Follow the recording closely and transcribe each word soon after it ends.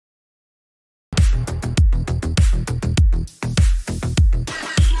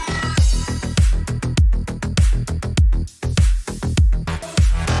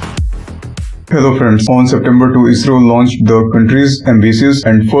Hello friends, on September 2, ISRO launched the country's ambitious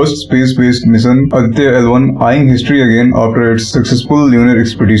and first space-based mission Aditya-L1, eyeing history again after its successful Lunar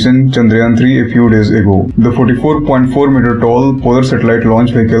Expedition Chandrayaan-3 a few days ago. The 44.4-meter tall Polar Satellite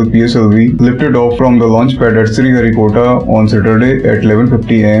Launch Vehicle PSLV lifted off from the launch pad at Sriharikota on Saturday at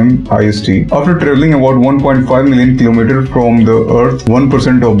 11:50 AM IST. After traveling about 1.5 million kilometers from the Earth,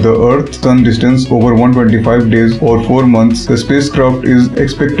 1% of the Earth-Sun distance over 125 days or 4 months, the spacecraft is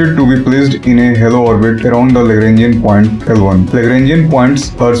expected to be placed in a halo orbit around the Lagrangian point L1. Lagrangian points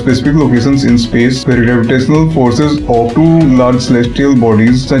are specific locations in space where gravitational forces of two large celestial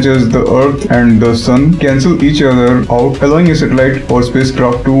bodies such as the Earth and the Sun cancel each other out, allowing a satellite or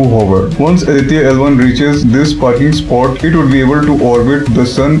spacecraft to hover. Once Aditya-L1 reaches this parking spot, it would be able to orbit the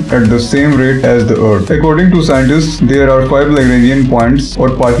Sun at the same rate as the Earth. According to scientists, there are 5 Lagrangian points or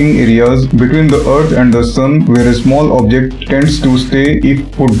parking areas between the Earth and the Sun where a small object tends to stay if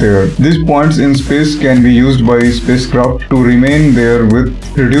put there. These points in space can be used by spacecraft to remain there with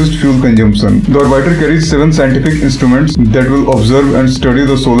reduced fuel consumption. The orbiter carries 7 scientific instruments that will observe and study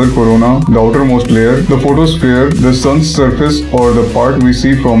the solar corona, the outermost layer, the photosphere, the Sun's surface or the part we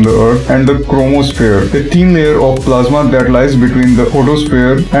see from the Earth, and the chromosphere, a thin layer of plasma that lies between the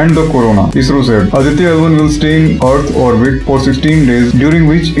photosphere and the corona. ISRO said Aditya-L1 will stay in Earth orbit for 16 days, during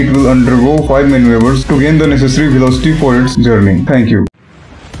which it will undergo 5 maneuvers to gain the necessary velocity for its journey. Thank you.